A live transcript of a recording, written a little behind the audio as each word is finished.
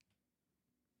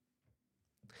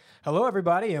Hello,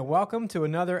 everybody, and welcome to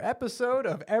another episode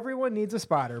of Everyone Needs a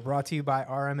Spotter, brought to you by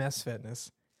RMS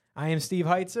Fitness. I am Steve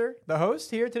Heitzer, the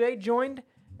host here today, joined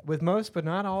with most but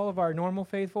not all of our normal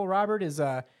faithful. Robert is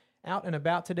out and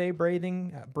about today,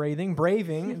 braving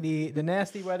the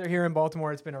nasty weather here in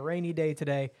Baltimore. It's been a rainy day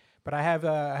today, but I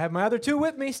have my other two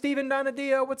with me, Steven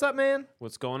Donadio. What's up, man?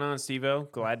 What's going on, Steve-O?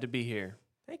 Glad to be here.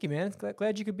 Thank you, man.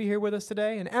 Glad you could be here with us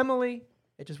today. And Emily,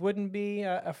 it just wouldn't be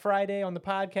a Friday on the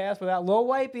podcast without Lil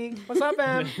Wipey. What's up,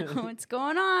 man? What's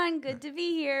going on? Good to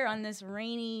be here on this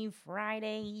rainy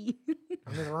Friday.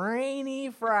 On this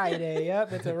rainy Friday.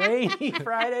 Yep, it's a rainy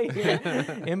Friday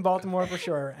here in Baltimore for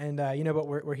sure. And but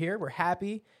we're here. We're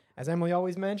happy, as Emily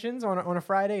always mentions, on a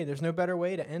Friday. There's no better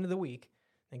way to end the week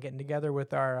than getting together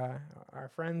with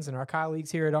our friends and our colleagues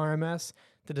here at RMS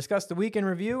to discuss the week in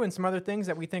review and some other things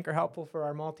that we think are helpful for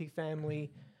our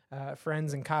multifamily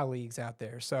friends and colleagues out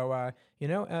there. So,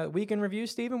 week in review,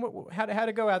 Stephen, how'd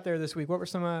it go out there this week? What were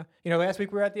some, last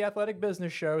week we were at the Athletic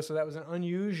Business Show, so that was an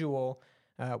unusual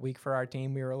week for our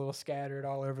team. We were a little scattered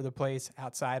all over the place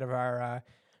outside of our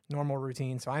normal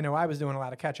routine. So I know I was doing a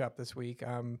lot of catch up this week.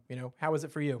 How was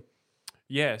it for you?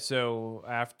 Yeah, so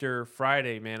after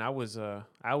Friday, man, I was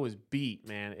beat,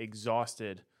 man,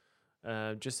 exhausted.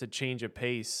 Just a change of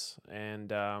pace, and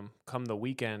come the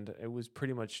weekend, it was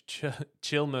pretty much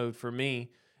chill mode for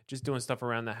me, just doing stuff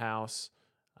around the house,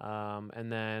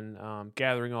 and then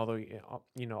gathering all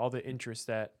the interest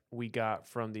that we got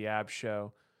from the AB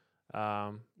show,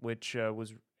 which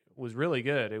was really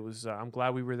good. It was I'm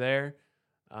glad we were there.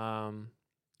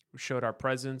 We showed our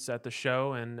presence at the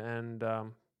show, and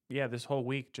this whole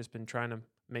week just been trying to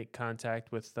make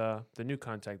contact with the new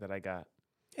contact that I got.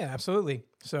 Yeah, absolutely.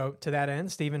 So to that end,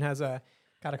 Stephen has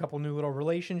got a couple new little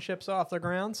relationships off the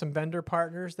ground, some vendor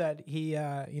partners that he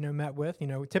met with.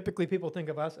 Typically people think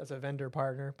of us as a vendor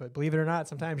partner, but believe it or not,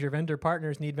 sometimes your vendor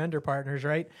partners need vendor partners,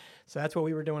 right? So that's what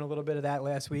we were doing a little bit of that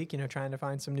last week, trying to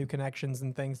find some new connections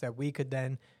and things that we could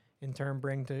then in turn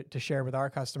bring to share with our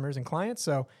customers and clients.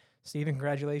 So Stephen,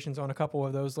 congratulations on a couple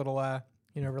of those little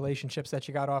relationships that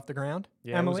you got off the ground.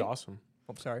 Yeah, Emily? It was awesome.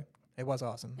 Oh, sorry. It was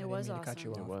awesome. It I was didn't mean to cut awesome.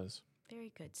 you off. It was.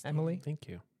 Very good, Steve. Emily, Thank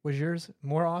you. was yours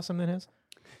more awesome than his?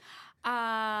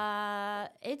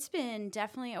 It's been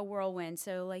definitely a whirlwind.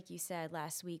 So like you said,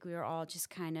 last week we were all just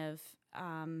kind of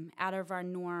out of our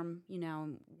norm,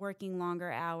 working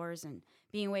longer hours and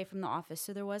being away from the office.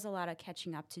 So there was a lot of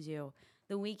catching up to do.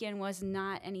 The weekend was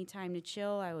not any time to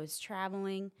chill. I was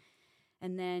traveling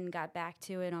and then got back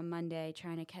to it on Monday,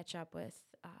 trying to catch up with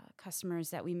customers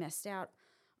that we missed out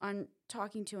on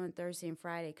talking to on Thursday and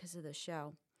Friday because of the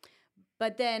show.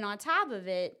 But then on top of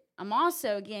it, I'm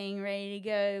also getting ready to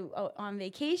go on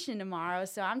vacation tomorrow.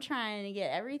 So I'm trying to get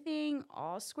everything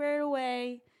all squared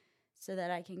away so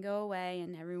that I can go away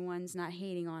and everyone's not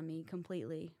hating on me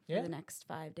completely for the next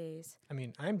 5 days. I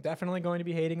mean, I'm definitely going to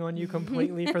be hating on you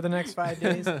completely for the next 5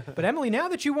 days. But Emily, now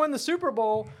that you won the Super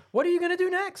Bowl, what are you going to do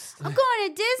next? I'm going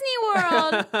to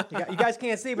Disney World. You guys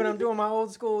can't see, but I'm doing my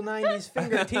old school 90s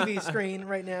finger TV screen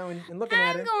right now and looking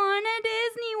at I'm it. going to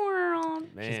Disney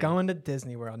World. Man. She's going to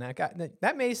Disney World. Now,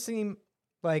 that may seem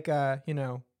like,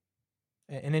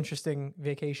 an interesting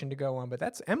vacation to go on, but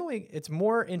that's Emily. It's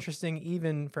more interesting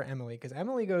even for Emily because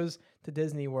Emily goes to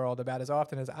Disney World about as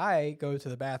often as I go to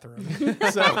the bathroom.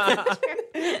 So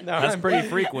That's pretty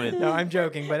frequent. No, I'm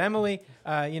joking. But Emily,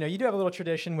 you do have a little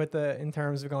tradition in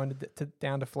terms of going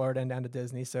down to Florida and down to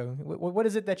Disney. So what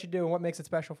is it that you do and what makes it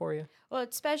special for you? Well,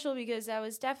 it's special because that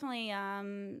was definitely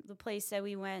the place that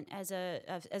we went as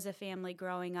a family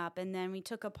growing up, and then we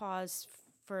took a pause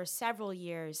for several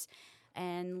years.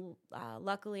 And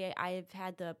luckily, I've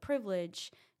had the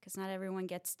privilege, because not everyone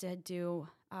gets to do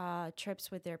trips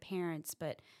with their parents,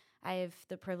 but I have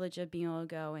the privilege of being able to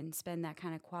go and spend that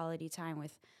kind of quality time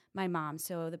with my mom.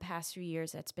 So the past few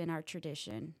years, that's been our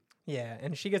tradition. Yeah,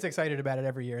 and she gets excited about it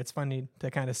every year. It's funny to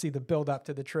kind of see the build up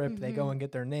to the trip. Mm-hmm. They go and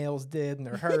get their nails did and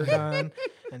their hair done,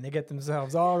 and they get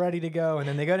themselves all ready to go. And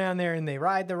then they go down there and they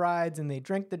ride the rides and they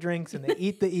drink the drinks and they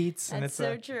eat the eats. That's and it's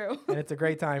so true. And it's a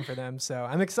great time for them. So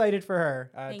I'm excited for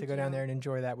her to go down you. there and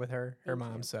enjoy that with her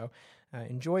mom. you. So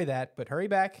enjoy that, but hurry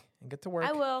back and get to work.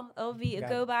 I will. It'll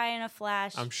go by in a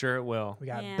flash. I'm sure it will. We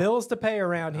got Yeah. bills to pay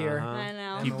around here. Uh-huh. I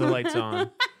know. Keep the lights on.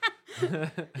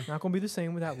 Not gonna be the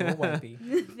same without little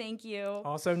Wipey. Thank you.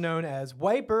 Also known as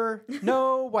Wiper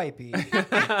No Wipey.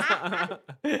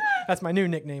 That's my new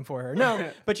nickname for her.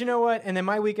 No, but you know what? And then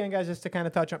my weekend, guys, just to kind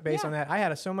of touch up base on that, I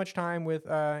had so much time with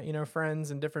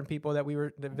friends and different people that we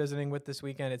were visiting with this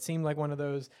weekend. It seemed like one of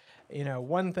those,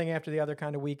 one thing after the other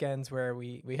kind of weekends where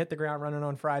we hit the ground running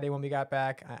on Friday when we got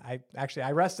back.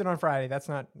 I rested on Friday. That's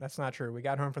not true. We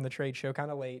got home from the trade show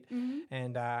kind of late,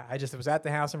 and I just was at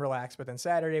the house and relaxed. But then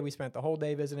Saturday we spent the whole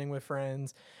day visiting with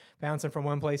friends, bouncing from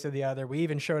one place to the other. We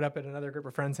even showed up at another group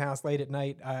of friends' house late at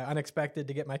night, unexpected,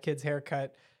 to get my kids'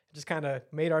 haircut. Just kind of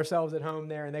made ourselves at home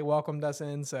there, and they welcomed us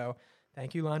in. So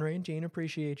thank you, Lonray and Jean.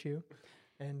 Appreciate you.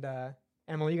 And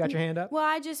Emily, you got your hand up? Well,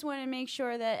 I just want to make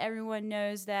sure that everyone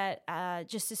knows that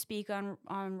just to speak on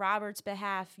Robert's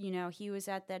behalf, he was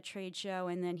at that trade show,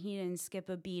 and then he didn't skip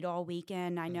a beat all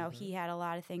weekend. I know he had a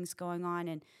lot of things going on,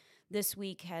 and this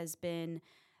week has been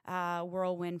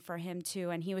whirlwind for him too.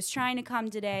 And he was trying to come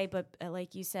today, but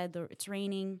like you said, it's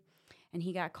raining, and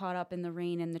he got caught up in the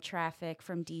rain and the traffic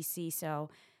from DC. So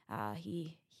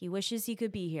he wishes he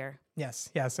could be here. Yes.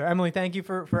 So Emily, thank you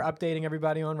for updating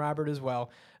everybody on Robert as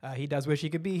well. He does wish he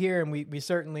could be here, and we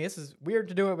certainly. This is weird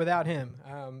to do it without him.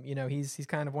 He's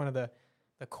kind of one of the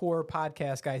core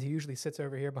podcast guys. He usually sits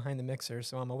over here behind the mixer,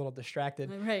 so I'm a little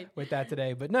distracted with that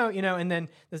today. But no, and then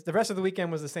the rest of the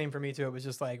weekend was the same for me too. It was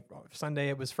just like Sunday,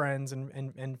 it was friends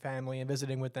and family and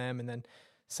visiting with them, and then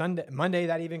Monday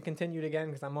that even continued again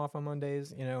because I'm off on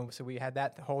Mondays, so we had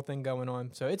that whole thing going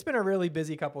on. So it's been a really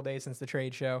busy couple of days since the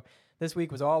trade show. This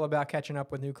week was all about catching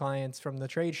up with new clients from the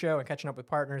trade show and catching up with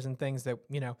partners and things that,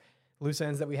 loose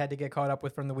ends that we had to get caught up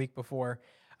with from the week before.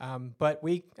 But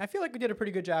I feel like we did a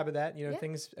pretty good job of that.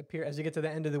 Things appear as you get to the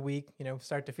end of the week,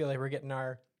 start to feel like we're getting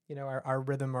our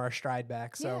rhythm or our stride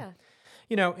back. So,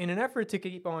 in an effort to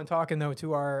keep on talking though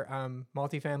to our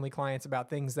multifamily clients about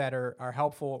things that are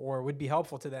helpful or would be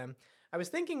helpful to them, I was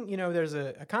thinking, there's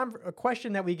a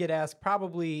question that we get asked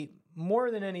probably more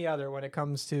than any other when it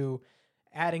comes to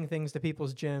adding things to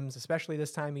people's gyms, especially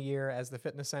this time of year as the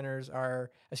fitness centers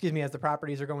as the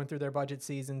properties are going through their budget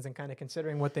seasons and kind of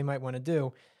considering what they might want to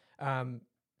do.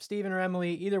 Stephen or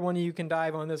Emily, either one of you can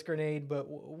dive on this grenade, but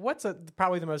what's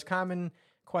probably the most common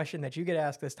question that you get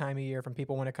asked this time of year from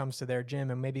people when it comes to their gym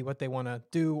and maybe what they want to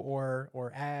do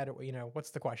or add,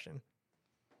 what's the question?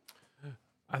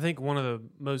 I think one of the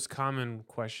most common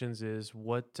questions is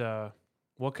what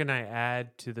can I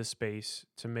add to the space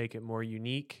to make it more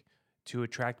unique, to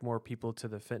attract more people to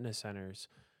the fitness centers?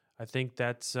 I think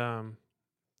that's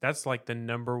like the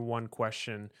number one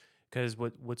question, because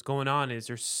what's going on is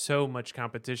there's so much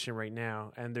competition right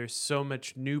now, and there's so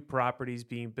much new properties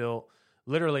being built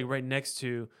literally right next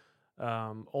to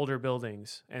older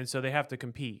buildings, and so they have to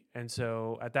compete. And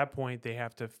so at that point, they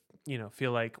have to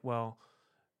feel like, well,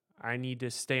 I need to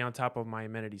stay on top of my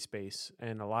amenity space,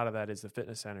 and a lot of that is the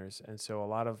fitness centers. And so a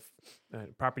lot of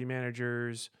property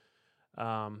managers,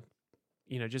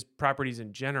 just properties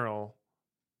in general,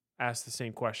 ask the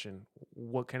same question: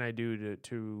 what can I do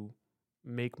to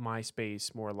make my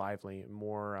space more lively,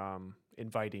 more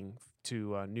inviting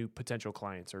to new potential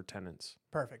clients or tenants?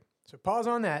 Perfect. So pause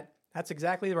on that. That's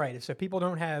exactly right. So people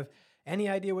don't have any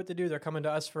idea what to do. They're coming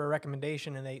to us for a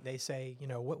recommendation, and they say,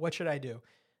 what should I do?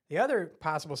 The other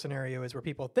possible scenario is where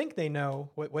people think they know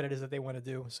what it is that they want to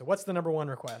do. So what's the number one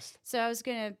request? So I was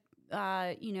going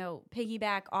to,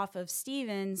 piggyback off of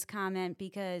Steven's comment,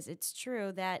 because it's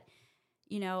true that,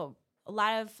 a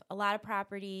lot of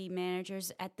property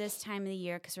managers at this time of the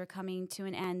year, because we're coming to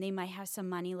an end, they might have some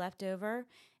money left over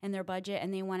in their budget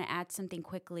and they want to add something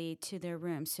quickly to their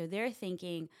room. So they're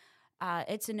thinking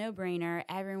it's a no-brainer.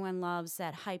 Everyone loves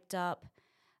that hyped up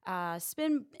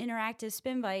interactive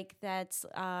spin bike that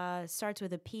starts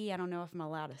with a P. I don't know if I'm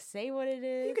allowed to say what it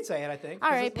is. You could say it, I think.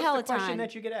 All right, what's Peloton. the question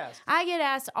that you get asked? I get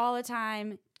asked all the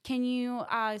time, can you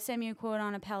send me a quote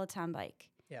on a Peloton bike?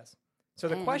 Yes. So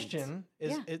the question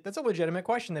is, that's a legitimate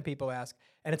question that people ask.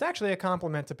 And it's actually a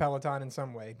compliment to Peloton in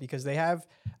some way, because they have,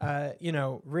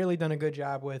 really done a good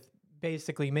job with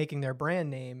basically making their brand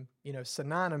name,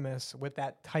 synonymous with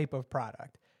that type of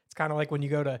product. It's kind of like when you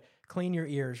go to clean your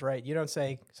ears, right? You don't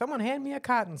say, someone hand me a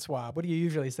cotton swab. What do you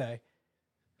usually say?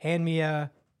 Hand me a...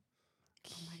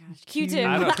 Q-tip.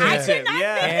 Q-tip,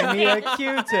 yeah. Hand me a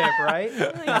Q-tip, right?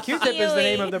 Q-tip is the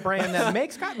name of the brand that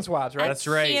makes cotton swabs, right? That's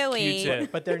right, Keely.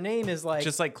 Q-tip. But their name is like...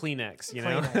 Just like Kleenex,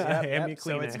 Kleenex, Hand me Kleenex.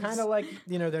 So it's kind of like,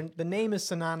 the name is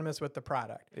synonymous with the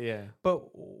product. Yeah.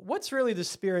 But what's really the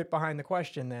spirit behind the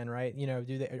question then, right?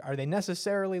 Are they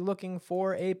necessarily looking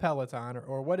for a Peloton,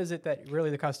 or what is it that really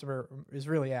the customer is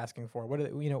really asking for? What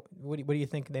do you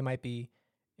think they might be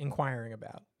inquiring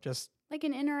about? Just like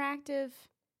an interactive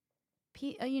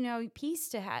piece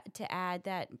to add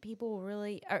that people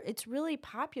really are. It's really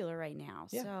popular right now.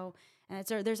 Yeah. So, and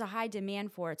there's a high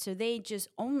demand for it. So they just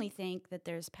only think that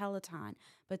there's Peloton,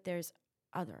 but there's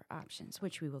other options,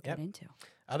 which we will get into.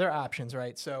 Other options,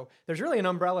 right? So there's really an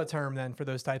umbrella term then for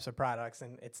those types of products,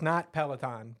 and it's not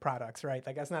Peloton products, right?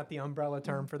 Like that's not the umbrella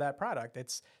term for that product.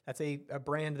 That's a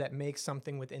brand that makes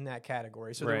something within that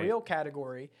category. So the real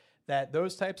category that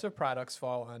those types of products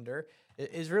fall under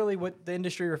is really what the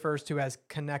industry refers to as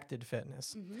connected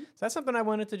fitness. So that's something I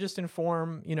wanted to just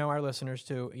inform, our listeners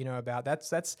to, about.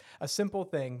 That's a simple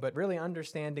thing, but really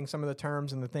understanding some of the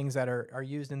terms and the things that are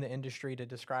used in the industry to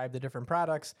describe the different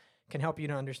products can help you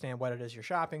to understand what it is you're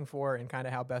shopping for and kind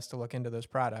of how best to look into those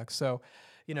products. So,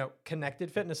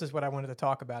 connected fitness is what I wanted to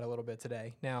talk about a little bit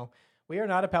today. Now, we are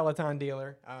not a Peloton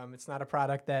dealer. It's not a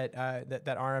product that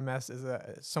RMS is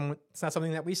it's not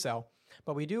something that we sell,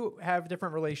 but we do have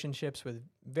different relationships with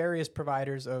various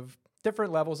providers of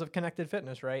different levels of connected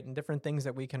fitness, right? And different things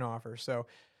that we can offer. So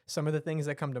some of the things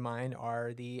that come to mind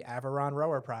are the Averon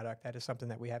rower product. That is something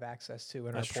that we have access to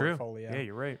in our portfolio. Yeah,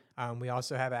 you're right. We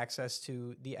also have access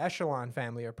to the Echelon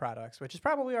family of products, which is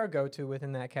probably our go-to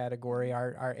within that category,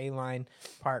 our A-line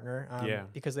partner,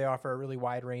 because they offer a really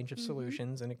wide range of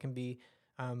solutions, and it can be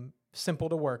simple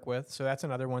to work with. So that's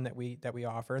another one that we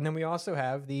offer. And then we also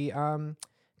have the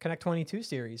Connect 22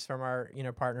 series from our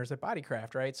partners at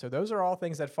Bodycraft, right? So those are all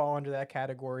things that fall under that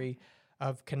category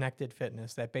of connected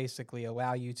fitness that basically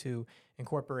allow you to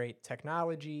incorporate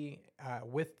technology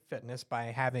with fitness by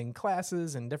having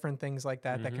classes and different things like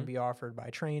that that can be offered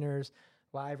by trainers,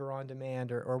 live or on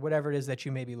demand, or whatever it is that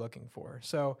you may be looking for.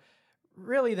 So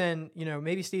really then,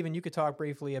 maybe Stephen, you could talk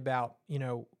briefly about,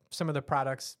 some of the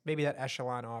products maybe that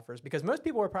Echelon offers, because most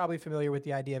people are probably familiar with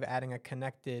the idea of adding a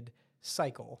connected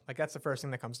cycle. Like that's the first thing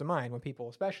that comes to mind when people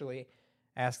especially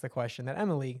ask the question that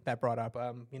Emily brought up,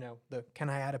 can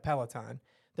I add a Peloton?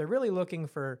 They're really looking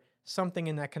for something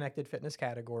in that connected fitness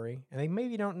category, and they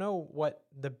maybe don't know what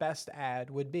the best add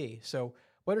would be. So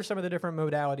what are some of the different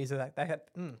modalities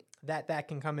that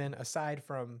can come in aside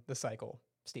from the cycle,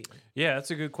 Stephen? Yeah,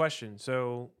 that's a good question.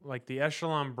 So like the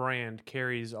Echelon brand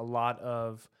carries a lot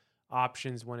of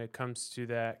options when it comes to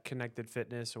that connected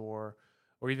fitness or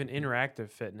even interactive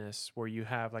fitness, where you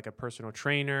have like a personal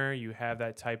trainer, you have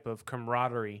that type of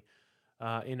camaraderie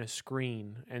in a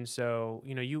screen. And so,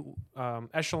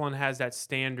 Echelon has that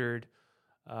standard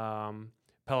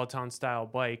Peloton style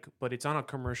bike, but it's on a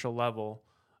commercial level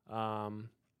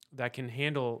that can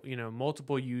handle,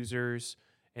 multiple users.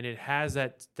 And it has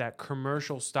that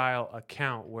commercial style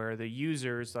account where the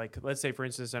users, like let's say for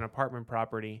instance, an apartment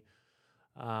property,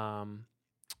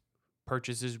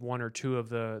 purchases one or two of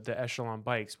the Echelon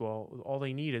bikes. Well, all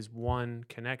they need is one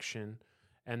connection,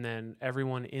 and then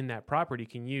everyone in that property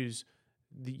can use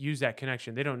that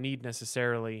connection. They don't need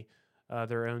necessarily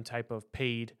their own type of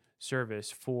paid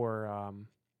service for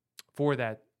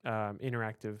that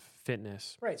interactive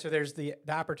fitness. Right. So there's the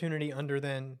opportunity under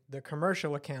then the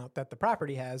commercial account that the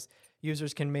property has.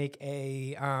 Users can make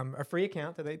a free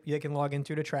account that they can log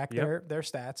into to track their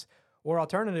stats. Or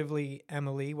alternatively,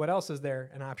 Emily, what else is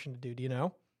there an option to do? Do you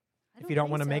know? If you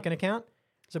don't want to make an account,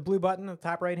 there's a blue button in the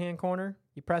top right-hand corner.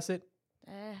 You press it.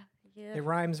 Yeah. It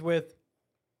rhymes with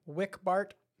Wick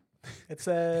Bart. It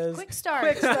says Quick Start.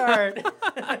 Quick Start.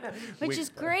 Which is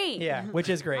great. Yeah, which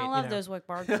is great. I love those Wick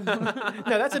Barts. No,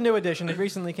 that's a new addition. It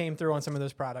recently came through on some of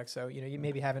those products, so you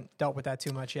maybe haven't dealt with that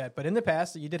too much yet. But in the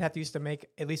past, you did have to used to make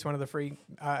at least one of the free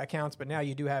accounts, but now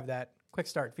you do have that Quick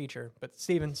Start feature. But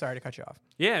Stephen, sorry to cut you off.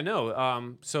 Yeah,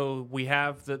 no. So we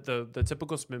have the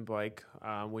typical spin bike,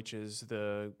 which is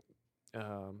the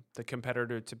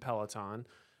competitor to Peloton,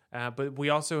 but we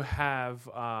also have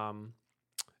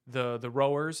the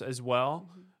rowers as well,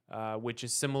 which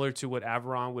is similar to what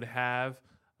Averon would have.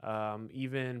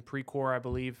 Even Precor, I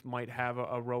believe, might have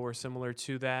a rower similar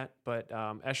to that. But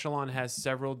Echelon has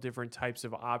several different types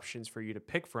of options for you to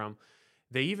pick from.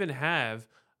 They even have,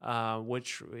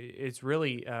 which it's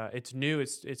really it's new.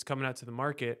 It's coming out to the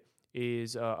market.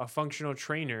 Is a functional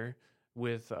trainer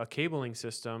with a cabling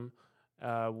system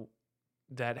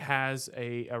that has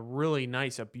a really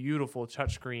nice, a beautiful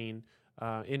touchscreen.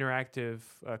 Interactive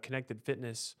connected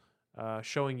fitness,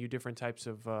 showing you different types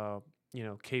of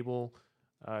cable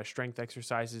strength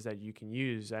exercises that you can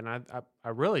use, and I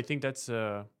really think that's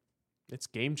it's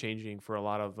game changing for a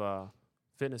lot of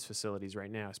fitness facilities right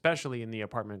now, especially in the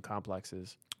apartment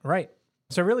complexes. Right.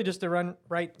 So really just to run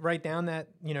right down that,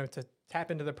 to tap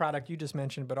into the product you just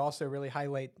mentioned, but also really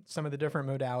highlight some of the different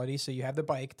modalities. So you have the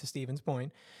bike, to Steven's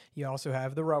point. You also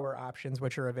have the rower options,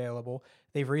 which are available.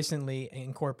 They've recently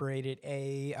incorporated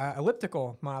a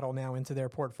elliptical model now into their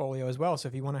portfolio as well. So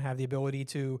if you want to have the ability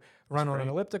to run on an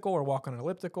elliptical or walk on an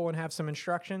elliptical and have some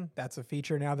instruction, that's a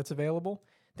feature now that's available.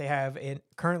 They have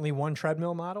currently one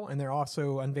treadmill model, and they're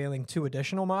also unveiling 2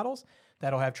 additional models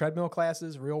that'll have treadmill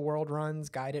classes, real world runs,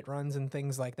 guided runs, and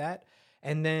things like that.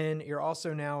 And then you're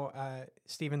also now,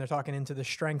 Stephen, they're talking into the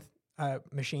strength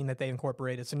machine that they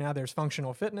incorporated. So now there's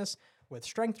functional fitness with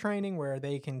strength training, where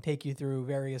they can take you through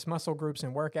various muscle groups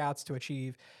and workouts to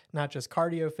achieve not just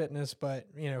cardio fitness, but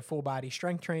full body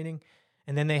strength training.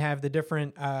 And then they have the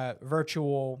different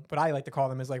virtual, what I like to call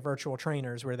them is like virtual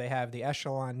trainers, where they have the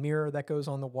Echelon mirror that goes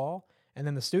on the wall, and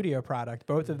then the studio product.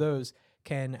 Both of those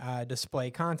can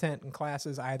display content and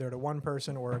classes either to one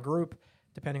person or a group,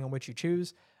 depending on which you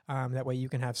choose. That way you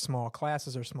can have small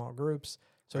classes or small groups.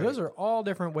 So those are all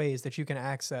different ways that you can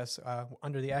access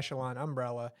under the Echelon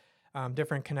umbrella,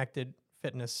 different connected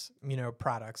fitness,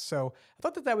 products. So I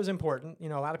thought that was important. A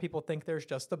lot of people think there's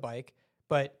just the bike,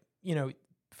 but,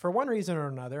 for one reason or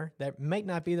another, that might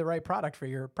not be the right product for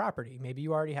your property. Maybe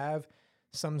you already have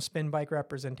some spin bike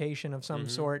representation of some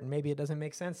sort, and maybe it doesn't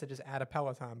make sense to just add a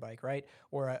Peloton bike, right?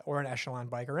 Or an Echelon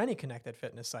bike or any connected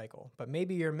fitness cycle. But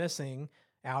maybe you're missing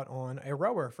out on a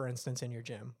rower, for instance, in your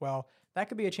gym. Well, that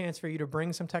could be a chance for you to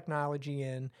bring some technology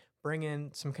in, bring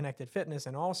in some connected fitness,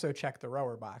 and also check the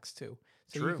rower box too.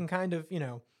 So you can kind of,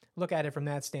 look at it from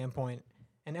that standpoint.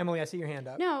 And Emily, I see your hand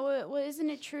up. No, well, isn't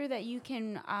it true that you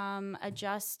can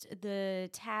adjust the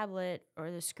tablet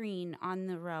or the screen on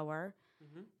the rower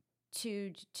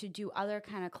to do other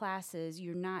kind of classes?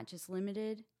 You're not just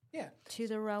limited to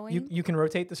the rowing? You can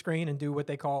rotate the screen and do what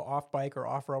they call off-bike or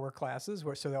off-rower classes,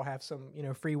 so they'll have some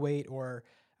free weight or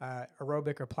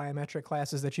aerobic or plyometric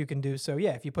classes that you can do. So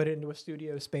if you put it into a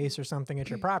studio space or something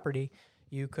at your property,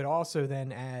 you could also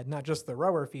then add not just the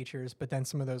rower features, but then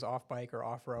some of those off-bike or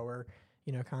off-rower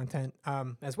content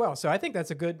as well. So I think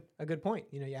that's a good point.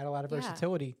 You add a lot of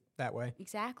versatility that way.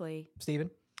 Exactly. Steven?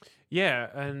 Yeah,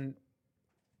 and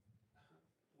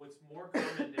what's more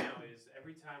common now is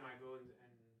every time I go into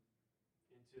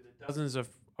the dozens of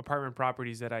apartment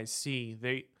properties that I see,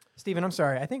 Steven, I'm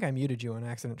sorry. I think I muted you on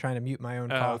accident trying to mute my own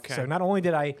cough. Okay. So not only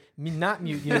did I not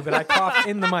mute you, but I coughed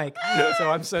in the mic. So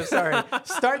I'm so sorry.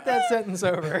 Start that sentence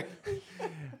over.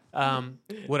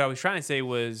 What I was trying to say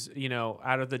was,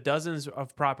 out of the dozens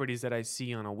of properties that I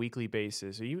see on a weekly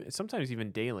basis, or sometimes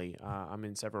even daily, I'm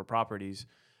in several properties.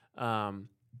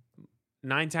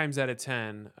 9 times out of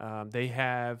 10, they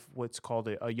have what's called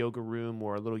a yoga room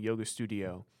or a little yoga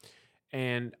studio.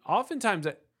 And oftentimes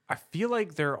I feel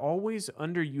like they're always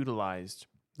underutilized.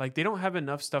 Like they don't have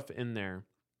enough stuff in there.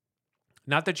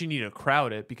 Not that you need to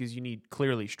crowd it, because you need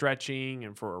clearly stretching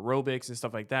and for aerobics and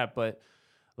stuff like that. But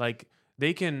like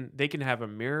they can have a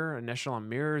mirror, an Echelon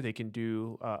mirror. They can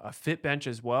do a fit bench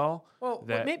as well. Well,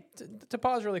 maybe to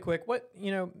pause really quick,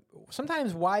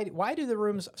 sometimes why do the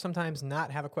rooms sometimes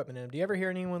not have equipment in them? Do you ever hear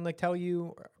anyone tell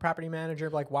you, property manager,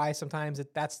 why sometimes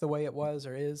that's the way it was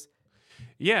or is?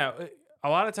 Yeah. A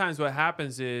lot of times what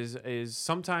happens is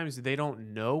sometimes they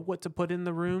don't know what to put in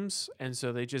the rooms. And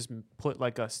so they just put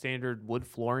a standard wood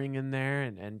flooring in there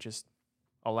and just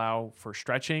allow for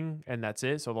stretching, and that's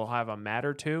it. So they'll have a mat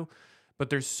or two. But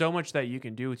there's so much that you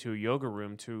can do to a yoga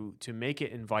room to make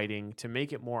it inviting, to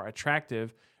make it more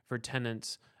attractive for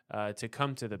tenants to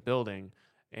come to the building.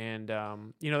 And,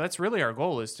 that's really our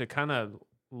goal, is to kind of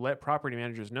let property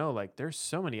managers know, there's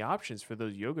so many options for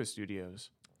those yoga studios.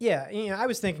 Yeah, I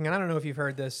was thinking, and I don't know if you've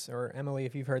heard this, or Emily,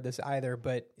 if you've heard this either,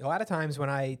 but a lot of times when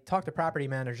I talk to property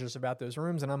managers about those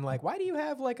rooms, and I'm like, why do you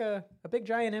have a big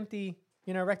giant empty,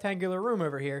 rectangular room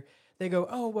over here? They go,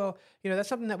 oh, well, that's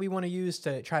something that we want to use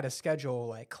to try to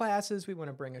schedule classes. We want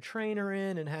to bring a trainer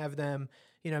in and have them,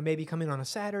 maybe come in on a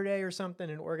Saturday or something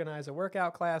and organize a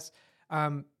workout class.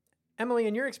 Emily,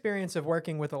 in your experience of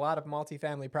working with a lot of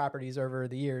multifamily properties over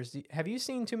the years, have you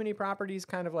seen too many properties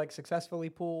kind of successfully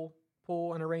pull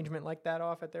an arrangement like that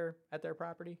off at their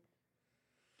property?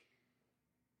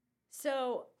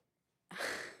 So,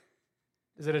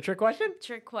 is it a trick question?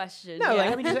 Trick question. No, yeah.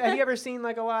 Have you ever seen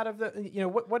a lot of the,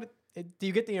 what do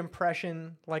you get the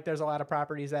impression there's a lot of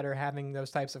properties that are having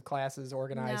those types of classes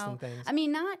organized and things? I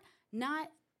mean, not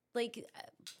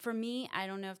for me, I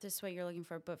don't know if this is what you're looking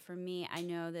for, but for me, I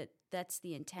know that that's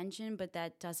the intention, but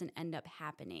that doesn't end up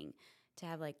happening to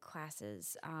have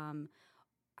classes.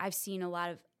 I've seen a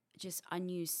lot of just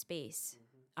unused space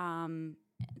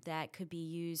that could be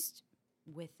used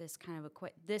with this kind of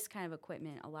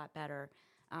equipment a lot better.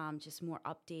 just more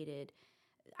updated.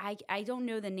 I don't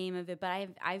know the name of it, but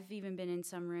I've even been in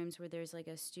some rooms where there's like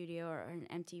a studio or an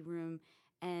empty room,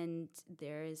 and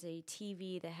there is a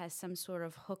TV that has some sort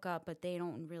of hookup, but they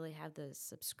don't really have the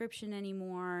subscription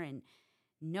anymore, and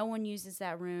no one uses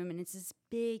that room, and it's this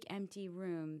big empty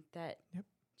room that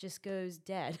just goes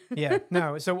dead. Yeah,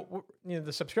 no. So,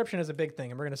 the subscription is a big thing,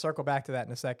 and we're going to circle back to that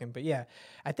in a second. But yeah,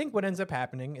 I think what ends up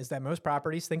happening is that most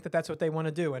properties think that that's what they want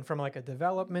to do. And from like a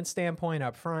development standpoint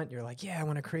up front, you're like, yeah, I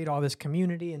want to create all this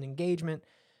community and engagement.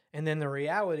 And then the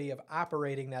reality of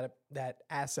operating that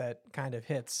asset kind of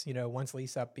hits, once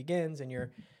lease up begins and you're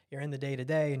in the day to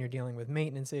day and you're dealing with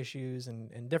maintenance issues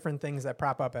and different things that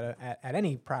prop up at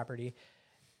any property.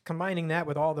 Combining that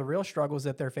with all the real struggles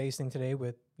that they're facing today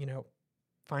with,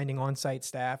 finding on-site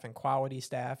staff and quality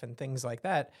staff and things like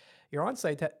that, your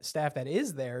on-site staff that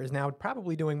is there is now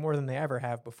probably doing more than they ever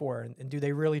have before. And do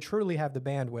they really truly have the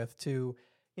bandwidth to,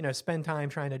 spend time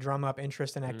trying to drum up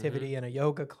interest and activity in a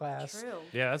yoga class? True.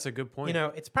 Yeah, that's a good point.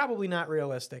 It's probably not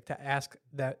realistic to ask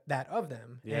that of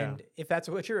them. Yeah. And if that's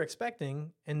what you're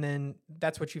expecting, and then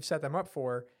that's what you've set them up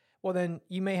for, well, then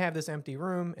you may have this empty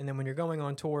room, and then when you're going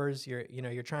on tours,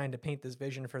 you're trying to paint this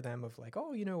vision for them of like,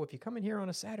 oh, if you come in here on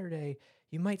a Saturday,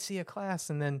 you might see a class,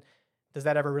 and then does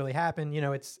that ever really happen?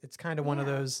 It's kind of one of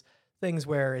those things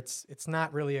where it's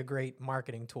not really a great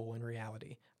marketing tool in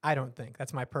reality. I don't think.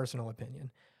 That's my personal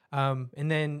opinion. And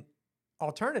then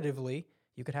alternatively,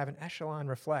 you could have an Echelon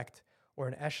Reflect or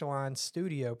an Echelon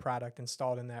Studio product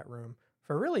installed in that room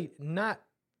for really not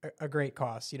a great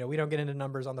cost. We don't get into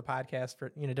numbers on the podcast for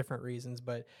different reasons,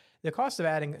 but the cost of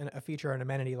adding a feature or an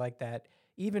amenity like that,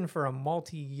 even for a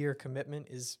multi-year commitment,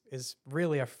 is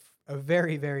really a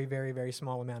very, very, very, very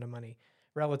small amount of money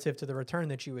relative to the return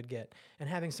that you would get. And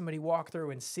having somebody walk through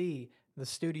and see the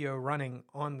studio running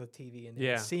on the TV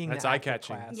and seeing that's the active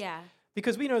eye-catching. class. Yeah.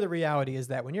 Because we know the reality is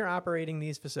that when you're operating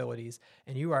these facilities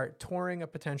and you are touring a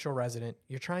potential resident,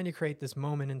 you're trying to create this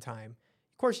moment in time.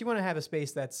 Of course, you want to have a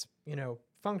space that's,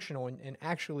 functional and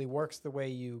actually works the way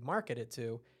you market it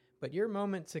to, but your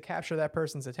moment to capture that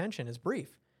person's attention is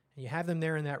brief. And you have them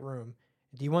there in that room.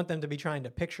 Do you want them to be trying to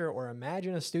picture or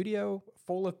imagine a studio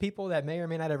full of people that may or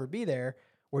may not ever be there?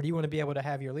 Or do you want to be able to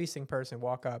have your leasing person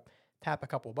walk up, tap a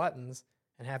couple buttons,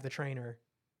 and have the trainer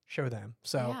show them?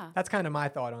 So that's kind of my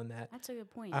thought on that. That's a good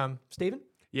point. Steven?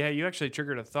 Yeah, you actually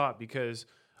triggered a thought, because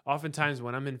oftentimes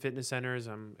when I'm in fitness centers,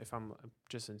 if I'm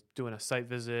just doing a site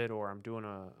visit or I'm doing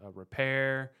a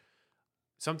repair,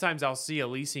 sometimes I'll see a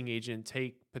leasing agent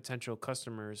take potential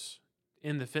customers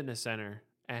in the fitness center.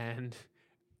 And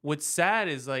what's sad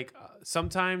is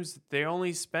sometimes they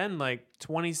only spend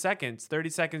 20 seconds, 30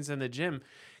 seconds in the gym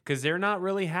because they're not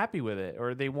really happy with it,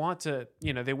 or they want to,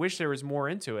 they wish there was more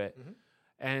into it.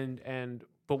 Mm-hmm.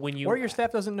 But when you... Or your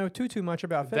staff doesn't know too much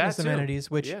about fitness amenities,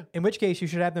 in which case you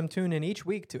should have them tune in each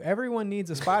week to Everyone Needs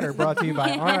a Spotter, brought to you by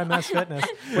RMS Fitness,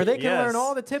 where they can learn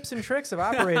all the tips and tricks of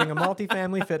operating a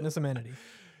multifamily fitness amenity.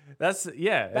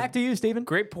 Back to you, Steven.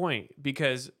 Great point,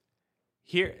 because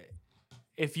here,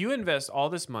 if you invest all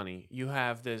this money, you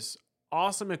have this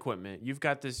awesome equipment, you've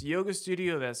got this yoga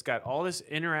studio that's got all this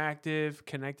interactive,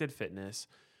 connected fitness,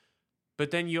 but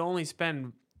then you only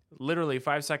spend literally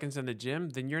 5 seconds in the gym,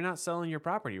 then you're not selling your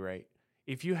property right.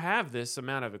 If you have this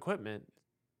amount of equipment,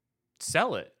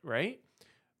 sell it, right?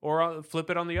 Or flip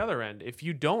it on the other end. If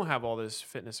you don't have all this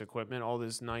fitness equipment, all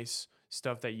this nice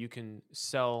stuff that you can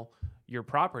sell your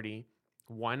property,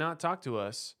 why not talk to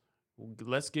us?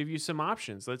 Let's give you some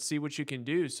options. Let's see what you can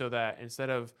do, so that instead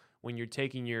of when you're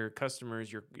taking your customers,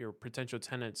 your potential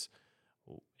tenants,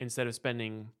 instead of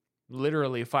spending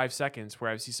literally 5 seconds, where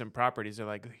I see some properties, they're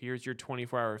like, here's your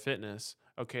 24-hour fitness.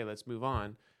 Okay, let's move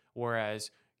on.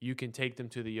 Whereas you can take them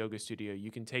to the yoga studio.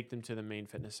 You can take them to the main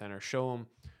fitness center, show them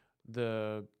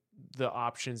the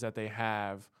options that they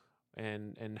have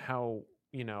and how,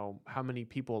 how many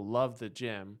people love the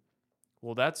gym.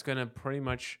 Well, that's going to pretty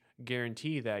much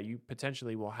guarantee that you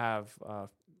potentially will have,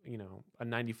 a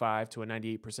 95 to a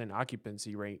 98%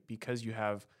 occupancy rate because you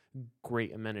have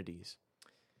great amenities.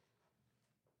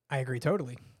 I agree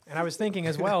totally. And I was thinking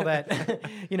as well that,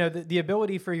 the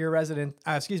ability for your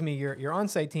your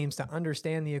on-site teams to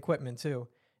understand the equipment too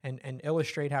and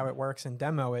illustrate how it works and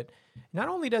demo it. Not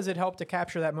only does it help to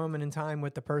capture that moment in time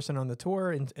with the person on the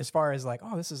tour, and as far as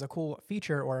oh, this is a cool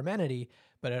feature or amenity,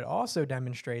 but it also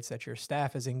demonstrates that your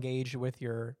staff is engaged with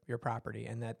your property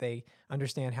and that they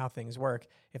understand how things work.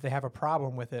 If they have a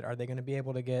problem with it, are they going to be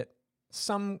able to get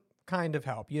some kind of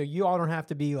help? You all don't have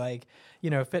to be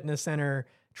fitness center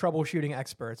troubleshooting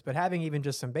experts, but having even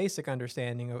just some basic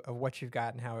understanding of what you've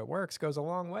got and how it works goes a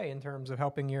long way in terms of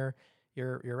helping your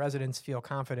your residents feel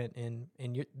confident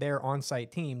in their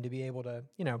on-site team to be able to,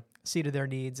 see to their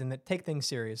needs and that take things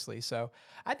seriously. So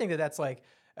I think that that's like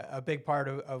a big part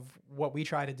of what we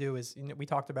try to do is, we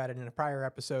talked about it in a prior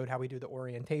episode, how we do the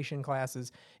orientation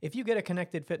classes. If you get a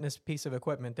connected fitness piece of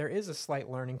equipment, there is a slight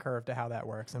learning curve to how that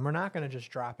works. And we're not going to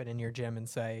just drop it in your gym and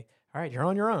say, all right, you're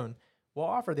on your own. We'll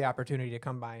offer the opportunity to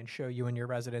come by and show you and your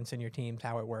residents and your teams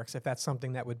how it works, if that's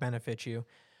something that would benefit you.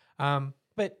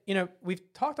 But,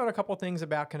 we've talked on a couple things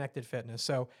about connected fitness.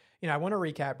 So, I want to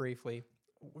recap briefly.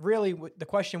 Really, the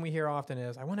question we hear often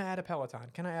is, I want to add a Peloton.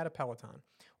 Can I add a Peloton?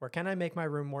 Or can I make my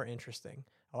room more interesting?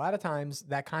 A lot of times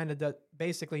that kind of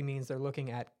basically means they're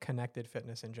looking at connected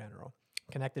fitness in general.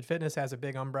 Connected fitness has a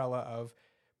big umbrella of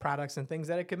products and things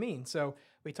that it could mean. So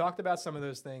we talked about some of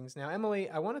those things. Now, Emily,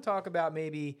 I want to talk about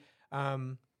maybe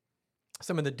some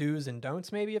of the do's and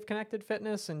don'ts maybe of connected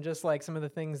fitness, and just like some of the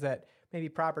things that maybe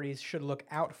properties should look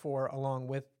out for along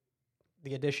with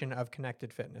the addition of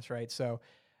connected fitness, right? So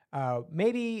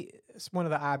maybe it's one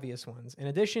of the obvious ones. In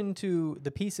addition to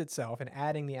the piece itself and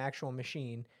adding the actual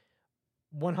machine,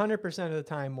 100% of the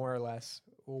time, more or less,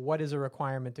 what is a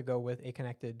requirement to go with a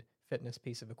connected fitness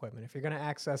piece of equipment? If you're going to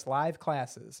access live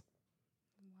classes,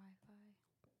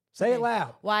 say it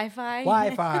loud. Wi-Fi.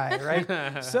 Wi-Fi,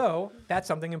 right? So that's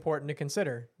something important to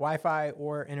consider. Wi-Fi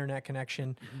or internet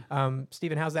connection.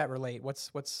 Stephen, how's that relate? What's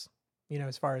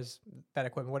as far as that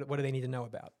equipment, what do they need to know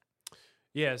about?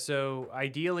 Yeah, so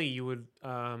ideally you would,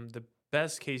 the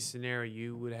best case scenario,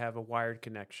 you would have a wired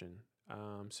connection.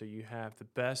 So you have the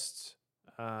best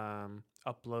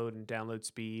upload and download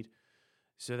speed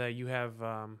so that you have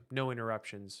no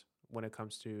interruptions when it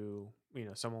comes to,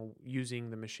 someone using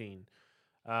the machine.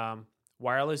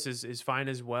 Wireless is fine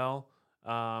as well.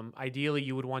 Ideally,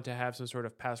 you would want to have some sort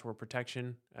of password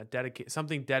protection,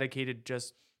 something dedicated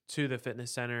just to the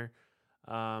fitness center,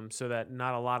 so that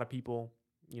not a lot of people,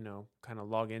 kind of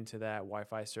log into that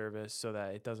Wi-Fi service, so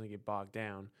that it doesn't get bogged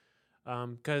down.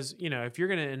 Because, if you're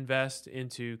going to invest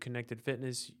into connected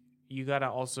fitness, you got to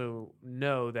also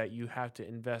know that you have to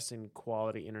invest in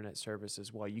quality internet service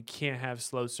as well. You can't have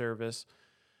slow service.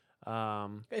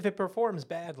 If it performs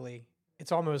badly,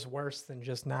 it's almost worse than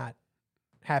just not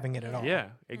having it at all. Yeah,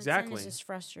 exactly. It's just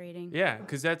frustrating. Yeah,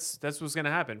 because that's what's going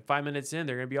to happen. 5 minutes in,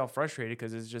 they're going to be all frustrated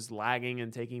because it's just lagging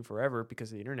and taking forever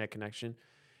because of the internet connection.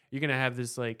 You're going to have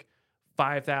this like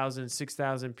 5,000,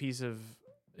 6,000 piece of,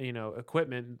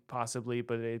 equipment possibly,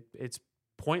 but it's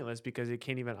pointless because it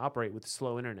can't even operate with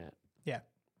slow internet. Yeah.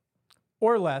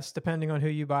 Or less, depending on who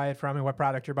you buy it from and what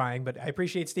product you're buying. But I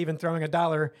appreciate Stephen throwing a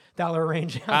dollar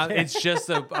range out there. It's just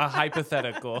a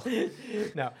hypothetical.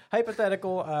 No,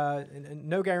 hypothetical.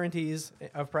 No guarantees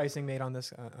of pricing made on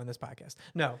this podcast.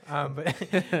 No,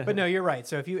 but no, you're right.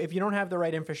 So if you don't have the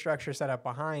right infrastructure set up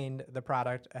behind the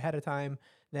product ahead of time,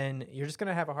 then you're just going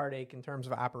to have a heartache in terms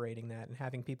of operating that and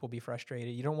having people be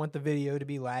frustrated. You don't want the video to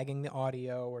be lagging the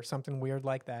audio or something weird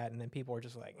like that, and then people are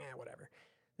just like, whatever.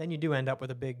 Then you do end up with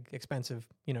a big, expensive,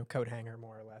 coat hanger,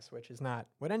 more or less, which is not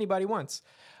what anybody wants.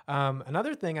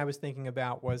 Another thing I was thinking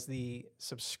about was the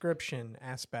subscription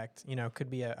aspect. Could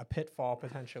be a pitfall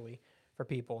potentially for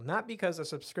people. Not because a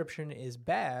subscription is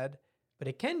bad, but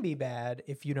it can be bad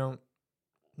if you don't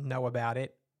know about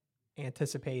it,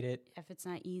 anticipate it. If it's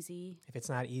not easy. If it's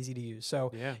not easy to use.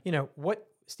 So, yeah. What,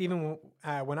 Stephen,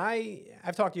 when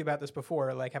I've talked to you about this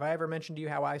before, like, have I ever mentioned to you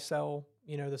how I sell,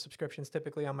 the subscriptions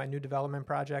typically on my new development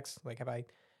projects? Like, have I?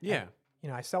 Yeah.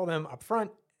 I sell them up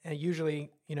front and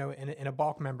usually, in a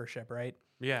bulk membership, right?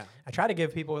 Yeah. I try to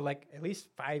give people like at least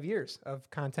 5 years of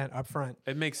content up front.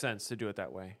 It makes sense to do it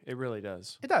that way. It really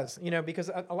does. It does, because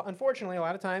unfortunately, a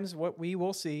lot of times what we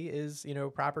will see is,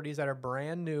 properties that are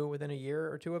brand new within a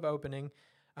year or two of opening.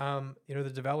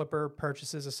 The developer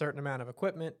purchases a certain amount of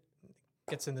equipment,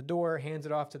 gets in the door, hands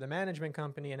it off to the management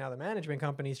company, and now the management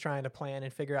company is trying to plan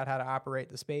and figure out how to operate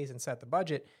the space and set the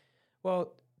budget.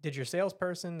 Well, did your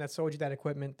salesperson that sold you that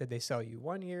equipment, did they sell you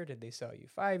 1 year? Did they sell you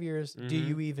 5 years? Mm-hmm. Do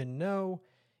you even know?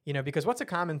 Because what's a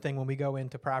common thing when we go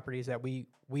into properties that we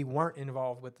weren't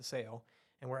involved with the sale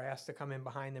and we're asked to come in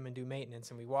behind them and do maintenance,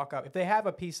 and we walk up. If they have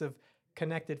a piece of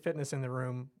connected fitness in the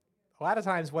room, a lot of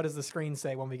times what does the screen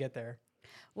say when we get there?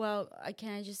 Well,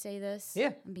 can I just say this?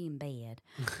 Yeah. I'm being bad.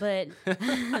 But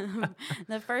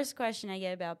the first question I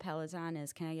get about Peloton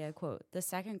is, can I get a quote? The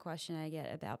second question I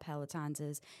get about Pelotons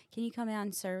is, can you come out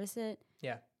and service it?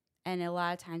 Yeah. And a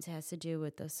lot of times it has to do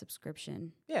with the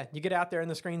subscription. Yeah, you get out there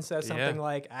and the screen says something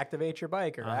like activate your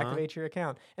bike or activate your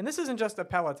account. And this isn't just a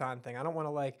Peloton thing. I don't want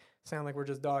to like sound like we're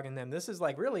just dogging them. This is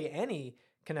like really any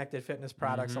connected fitness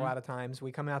products. A lot of times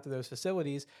we come out to those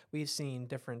facilities, we've seen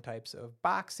different types of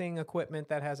boxing equipment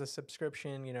that has a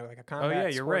subscription, you know, like a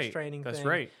combat sports training That's thing.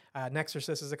 right. Nexus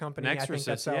is a company I think that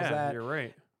Nexus, sells that. you're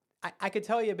right. I could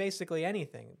tell you basically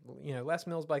anything, you know, Les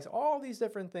Mills bikes, all these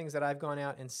different things that I've gone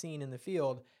out and seen in the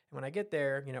field. And when I get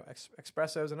there, you know,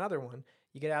 Espresso's another one.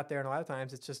 You get out there and a lot of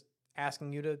times it's just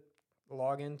asking you to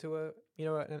log into a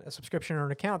subscription or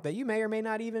an account that you may or may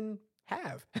not even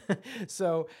have.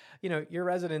 So, you know, your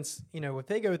residents, you know, if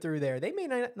they go through there, they may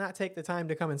not take the time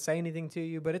to come and say anything to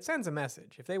you, but it sends a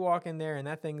message. If they walk in there and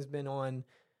that thing's been on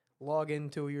log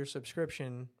into your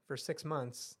subscription for 6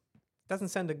 months, it doesn't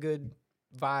send a good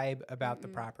vibe about the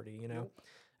property, you know.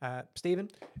 Steven?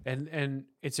 And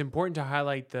it's important to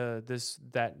highlight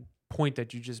that point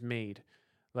that you just made.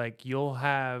 Like, you'll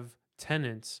have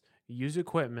tenants use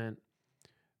equipment,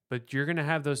 but you're going to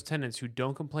have those tenants who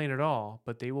don't complain at all,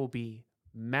 but they will be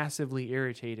massively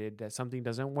irritated that something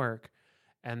doesn't work.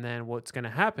 And then what's going to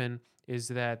happen is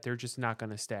that they're just not going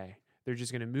to stay. They're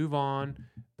just going to move on,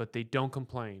 but they don't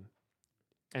complain.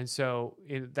 And so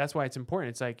that's why it's important.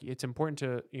 It's like, it's important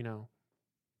to, you know,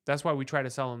 that's why we try to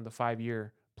sell them the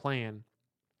 5-year plan,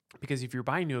 because if you're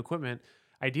buying new equipment,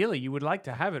 ideally you would like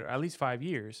to have it at least 5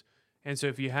 years. And so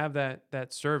if you have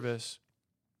that service,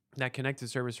 that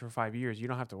connected service for 5 years, you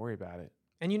don't have to worry about it.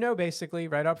 And you know basically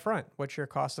right up front what your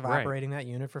cost of operating that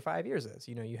unit for 5 years is.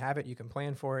 You know, you have it, you can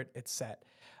plan for it, it's set.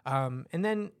 And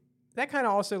then that kind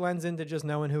of also lends into just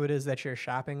knowing who it is that you're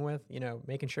shopping with, you know,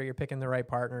 making sure you're picking the right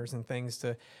partners and things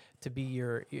to be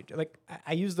your like,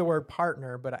 I use the word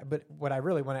partner, but what I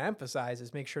really want to emphasize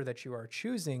is make sure that you are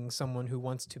choosing someone who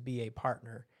wants to be a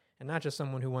partner and not just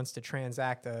someone who wants to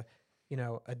transact a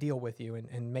deal with you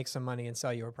and make some money and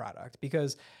sell you a product.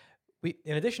 Because we,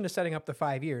 in addition to setting up the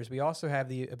 5 years, we also have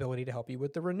the ability to help you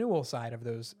with the renewal side of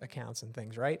those accounts and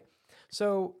things, right?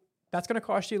 So that's going to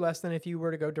cost you less than if you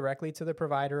were to go directly to the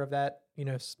provider of that, you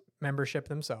know, membership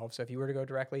themselves. So if you were to go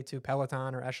directly to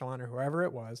Peloton or Echelon or whoever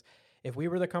it was, if we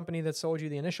were the company that sold you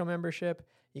the initial membership,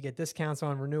 you get discounts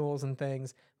on renewals and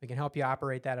things. We can help you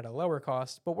operate that at a lower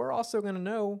cost, but we're also going to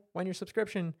know when your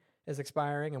subscription is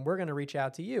expiring, and we're going to reach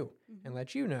out to you and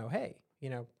let you know, hey, you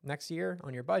know, next year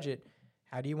on your budget,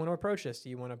 how do you want to approach this? Do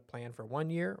you want to plan for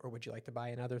 1 year, or would you like to buy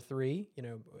another 3? You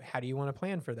know, how do you want to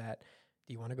plan for that?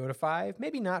 Do you want to go to 5?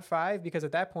 Maybe not 5, because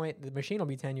at that point the machine will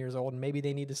be 10 years old and maybe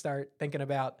they need to start thinking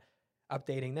about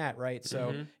updating that, right?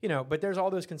 So, you know, but there's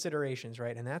all those considerations,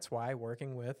 right? And that's why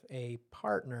working with a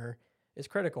partner is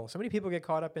critical. So many people get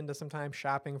caught up into sometimes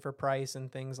shopping for price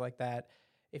and things like that.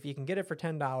 If you can get it for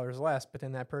 $10 less, but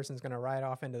then that person's going to ride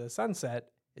off into the sunset,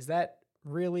 is that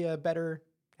really a better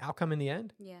outcome in the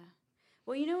end? Yeah.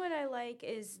 Well, you know what I like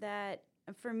is that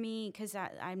for me, because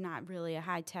I'm not really a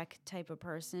high-tech type of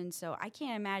person, so I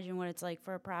can't imagine what it's like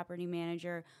for a property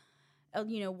manager,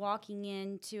 you know, walking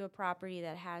into a property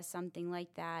that has something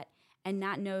like that and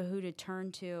not know who to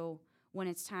turn to when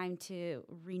it's time to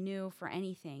renew for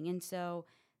anything. And so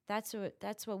that's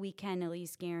what we can at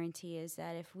least guarantee, is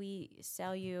that if we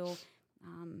sell you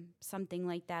something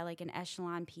like that, like an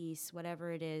Echelon piece,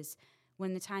 whatever it is,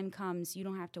 when the time comes, you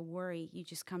don't have to worry. You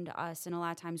just come to us. And a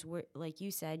lot of times, like you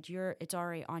said, it's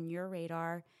already on your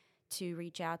radar to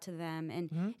reach out to them.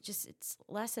 And it's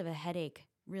less of a headache.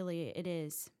 Really, it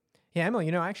is. Yeah, Emily,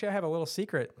 you know, actually I have a little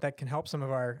secret that can help some of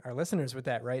our listeners with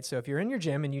that, right? So if you're in your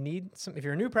gym and you need if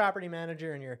you're a new property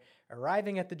manager and you're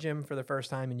arriving at the gym for the first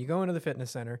time and you go into the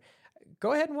fitness center,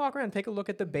 go ahead and walk around, take a look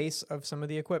at the base of some of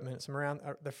the equipment, some around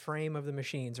the frame of the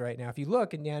machines right now. If you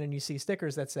look down and you see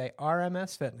stickers that say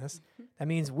RMS Fitness, that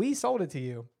means we sold it to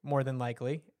you more than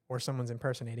likely, or someone's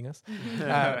impersonating us.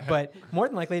 But more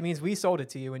than likely it means we sold it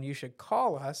to you, and you should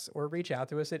call us or reach out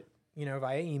to us at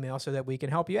via email so that we can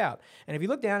help you out. And if you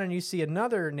look down and you see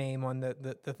another name on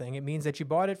the thing, it means that you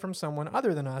bought it from someone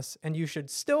other than us, and you should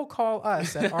still call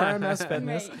us at RMS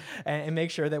Fitness and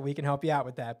make sure that we can help you out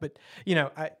with that. But, you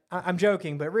know, I'm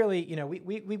joking, but really, you know,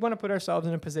 we want to put ourselves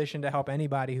in a position to help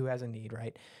anybody who has a need,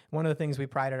 right? One of the things we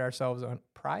prided ourselves on,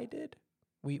 pride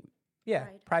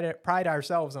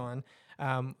ourselves on,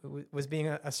 was being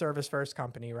a service-first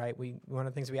company, right? One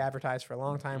of the things we advertised for a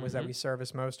long time was that we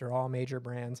service most or all major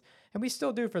brands, and we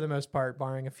still do for the most part,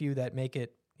 barring a few that make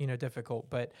it, you know, difficult,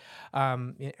 but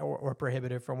or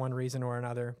prohibitive for one reason or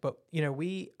another. But, you know,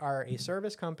 we are a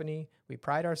service company. We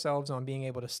pride ourselves on being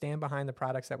able to stand behind the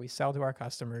products that we sell to our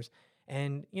customers,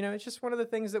 and, you know, it's just one of the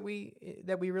things that we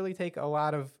really take a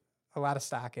lot of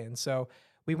stock in. So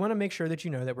we want to make sure that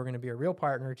you know that we're going to be a real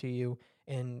partner to you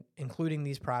in including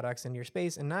these products in your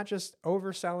space and not just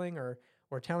overselling or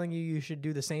telling you should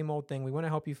do the same old thing. We want to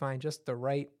help you find just the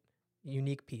right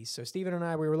unique piece. So Steven and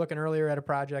I, we were looking earlier at a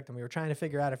project and we were trying to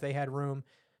figure out if they had room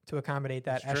to accommodate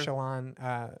that That's true. Echelon,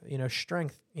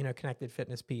 strength, connected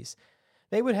fitness piece.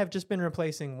 They would have just been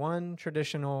replacing one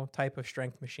traditional type of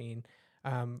strength machine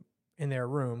in their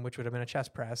room, which would have been a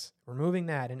chest press, removing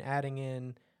that and adding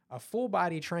in a full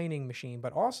body training machine,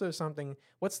 but also something,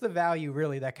 what's the value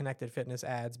really that connected fitness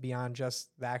adds beyond just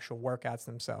the actual workouts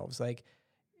themselves? Like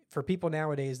for people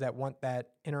nowadays that want that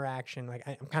interaction, like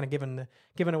I'm kind of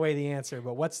giving away the answer,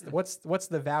 but what's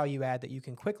the value add that you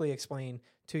can quickly explain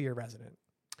to your resident?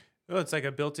 Oh, it's like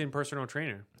a built-in personal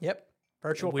trainer. Yep.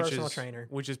 Virtual personal is, trainer.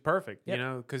 Which is perfect,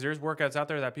 Yep. because there's workouts out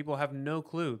there that people have no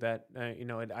clue that,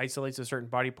 it isolates a certain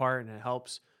body part and it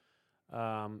helps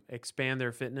expand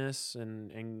their fitness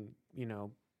and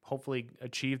hopefully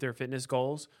achieve their fitness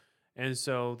goals. And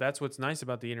so that's what's nice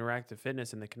about the interactive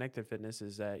fitness and the connected fitness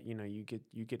is that, you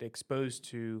get exposed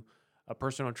to a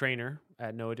personal trainer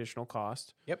at no additional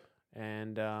cost. Yep.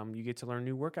 And you get to learn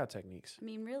new workout techniques. I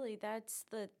mean, really, that's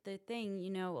the thing.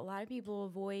 A lot of people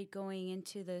avoid going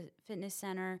into the fitness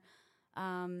center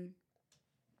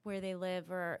where they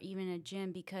live or even a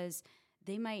gym because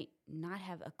they might not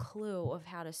have a clue of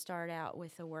how to start out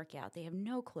with a workout. They have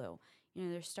no clue.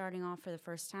 They're starting off for the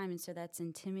first time, and so that's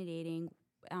intimidating.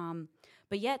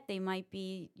 But yet they might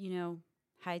be,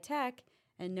 high tech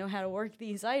and know how to work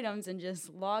these items and just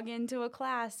log into a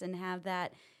class and have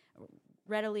that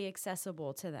readily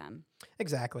accessible to them.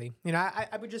 Exactly.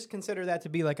 I would just consider that to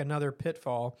be like another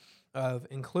pitfall of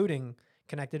including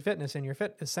connected fitness in your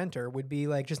fitness center would be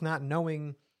like just not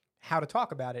knowing how to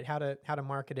talk about it, how to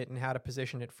market it and how to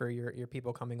position it for your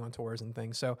people coming on tours and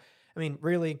things. So, I mean,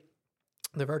 really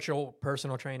the virtual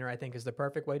personal trainer, I think, is the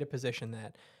perfect way to position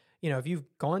that. If you've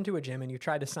gone to a gym and you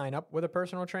tried to sign up with a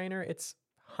personal trainer, it's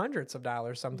hundreds of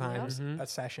dollars sometimes a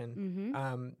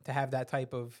session to have that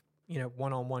type of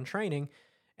one-on-one training.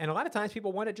 And a lot of times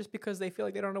people want it just because they feel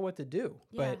like they don't know what to do,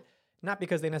 but not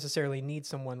because they necessarily need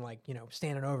someone like,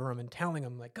 standing over them and telling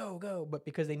them like, go, but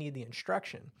because they need the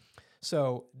instruction.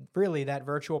 So really that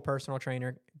virtual personal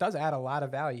trainer does add a lot of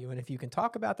value. And if you can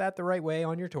talk about that the right way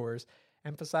on your tours,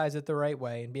 emphasize it the right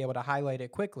way and be able to highlight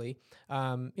it quickly,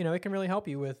 it can really help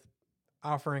you with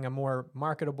offering a more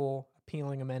marketable,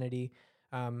 appealing amenity.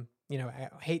 I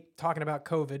hate talking about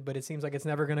COVID, but it seems like it's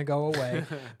never going to go away.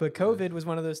 But COVID was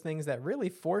one of those things that really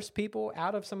forced people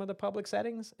out of some of the public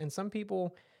settings. And some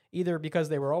people, either because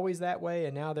they were always that way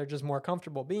and now they're just more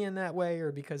comfortable being that way,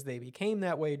 or because they became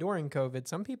that way during COVID,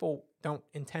 some people don't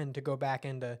intend to go back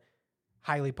into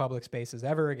highly public spaces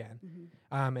ever again.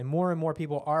 And more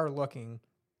people are looking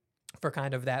for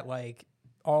kind of that like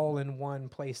all-in-one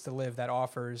place to live that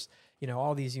offers,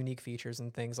 all these unique features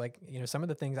and things like, some of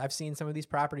the things I've seen, some of these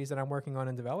properties that I'm working on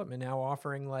in development now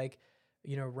offering like,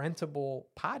 rentable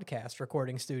podcast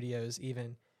recording studios,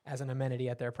 even as an amenity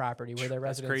at their property where their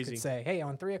residents could say, hey,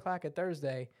 on 3:00 at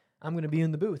Thursday, I'm going to be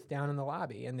in the booth down in the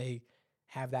lobby. And they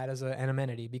have that as an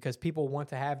amenity because people want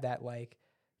to have that, like,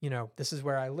 this is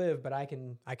where I live, but I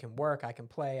can work, I can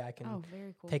play, I can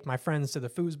very cool. take my friends to the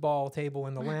foosball table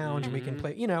in the lounge and we can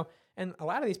play, and a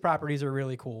lot of these properties are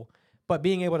really cool. But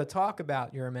being able to talk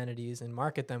about your amenities and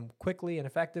market them quickly and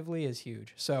effectively is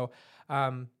huge. So,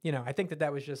 I think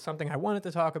that was just something I wanted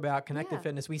to talk about. Connected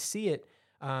fitness, we see it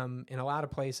in a lot of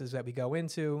places that we go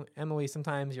into. Emily,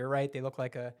 sometimes you're right. They look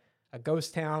like a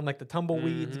ghost town, like the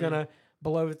tumbleweed's going to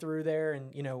blow through there.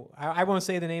 And, I won't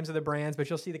say the names of the brands, but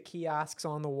you'll see the kiosks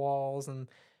on the walls and,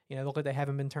 look like they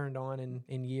haven't been turned on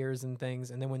in years and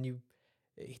things. And then when you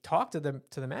talk to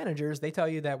the managers, they tell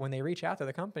you that when they reach out to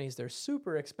the companies, they're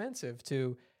super expensive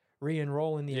to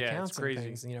re-enroll in the accounts and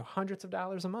things, hundreds of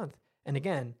dollars a month. And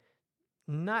again,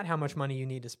 not how much money you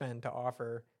need to spend to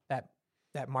offer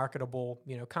that marketable,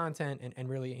 content and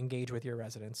really engage with your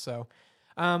residents. So,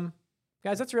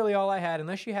 guys, that's really all I had.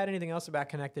 Unless you had anything else about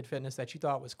connected fitness that you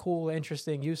thought was cool,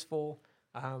 interesting, useful,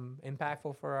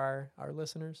 impactful for our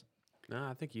listeners. No,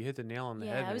 I think you hit the nail on the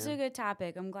head. Yeah, it was a good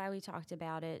topic. I'm glad we talked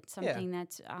about it. Something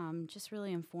that's just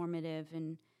really informative,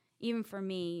 and even for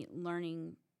me,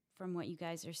 learning from what you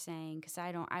guys are saying, because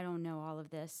I don't know all of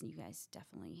this. You guys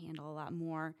definitely handle a lot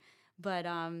more, but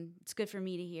it's good for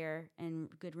me to hear and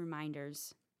good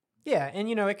reminders. Yeah, and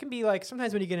it can be like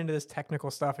sometimes when you get into this technical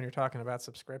stuff and you're talking about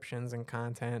subscriptions and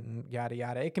content and yada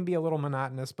yada, it can be a little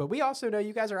monotonous. But we also know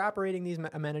you guys are operating these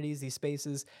amenities, these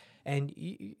spaces, and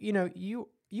you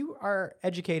are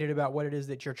educated about what it is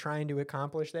that you're trying to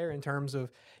accomplish there in terms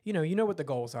of you know what the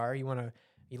goals are. You want to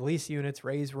you lease units,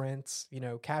 raise rents,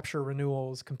 capture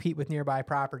renewals, compete with nearby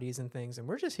properties and things. And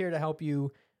we're just here to help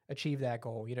you achieve that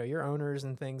goal. Your owners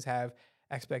and things have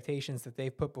expectations that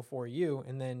they've put before you.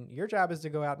 And then your job is to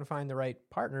go out and find the right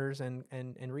partners and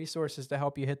resources to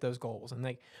help you hit those goals.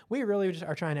 And we really just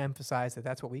are trying to emphasize that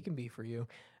that's what we can be for you.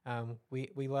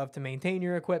 We love to maintain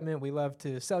your equipment. We love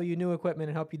to sell you new equipment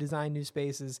and help you design new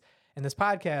spaces. And this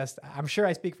podcast, I'm sure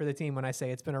I speak for the team when I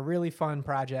say it's been a really fun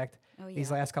project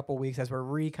these last couple of weeks as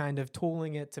we're kind of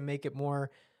tooling it to make it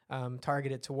more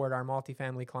targeted toward our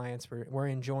multifamily clients. We're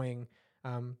enjoying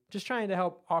just trying to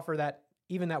help offer that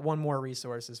one more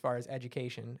resource as far as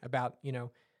education about,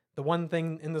 the one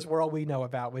thing in this world we know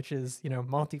about, which is,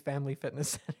 multifamily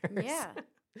fitness centers. Yeah.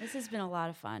 This has been a lot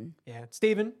of fun. Yeah.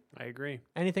 Steven? I agree.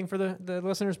 Anything for the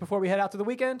listeners before we head out to the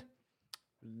weekend?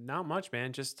 Not much,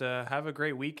 man. Just have a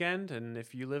great weekend. And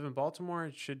if you live in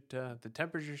Baltimore, the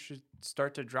temperature should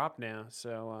start to drop now.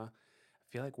 So I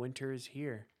feel like winter is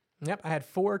here. Yep, I had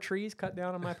 4 trees cut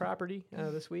down on my property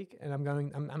this week, and I'm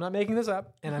not making this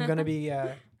up, and I'm going to be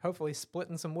hopefully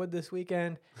splitting some wood this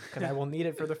weekend because I will need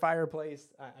it for the fireplace.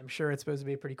 I'm sure it's supposed to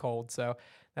be pretty cold, so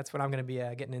that's what I'm going to be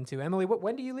getting into. Emily,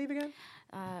 when do you leave again?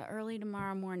 Early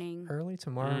tomorrow morning. Early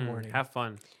tomorrow morning. Have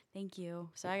fun. Thank you.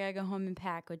 So I got to go home and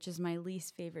pack, which is my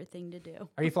least favorite thing to do.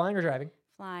 Are you flying or driving?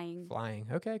 Flying. Flying.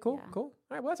 Okay, cool, Yeah. cool. All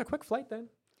right, well, that's a quick flight then.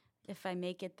 If I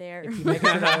make it there. If you make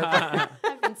it to the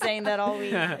I've been saying that all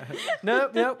week.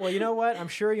 Nope. Well, you know what? I'm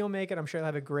sure you'll make it. I'm sure you'll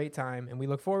have a great time. And we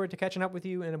look forward to catching up with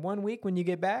you in 1 week when you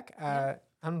get back.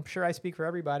 I'm sure I speak for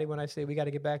everybody when I say we got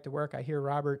to get back to work. I hear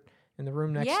Robert in the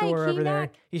room next door over there.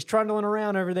 Back. He's trundling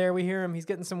around over there. We hear him. He's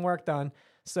getting some work done.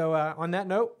 So on that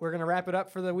note, we're going to wrap it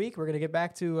up for the week. We're going to get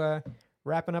back to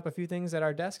wrapping up a few things at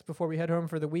our desk before we head home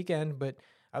for the weekend. But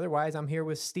otherwise, I'm here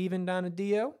with Steven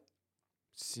Donadio.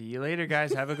 See you later,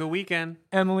 guys. Have a good weekend.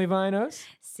 Emily Vinos.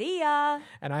 See ya.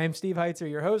 And I am Steve Heitzer,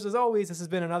 your host. As always, this has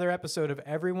been another episode of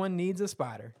Everyone Needs a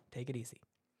Spotter. Take it easy.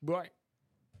 Bye.